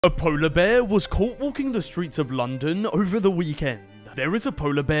A polar bear was caught walking the streets of London over the weekend. There is a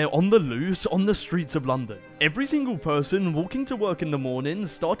polar bear on the loose on the streets of London. Every single person walking to work in the morning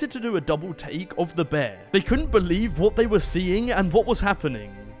started to do a double take of the bear. They couldn't believe what they were seeing and what was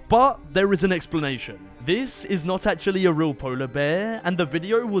happening. But there is an explanation. This is not actually a real polar bear, and the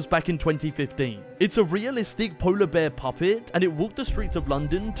video was back in 2015. It's a realistic polar bear puppet, and it walked the streets of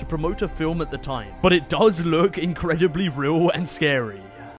London to promote a film at the time. But it does look incredibly real and scary.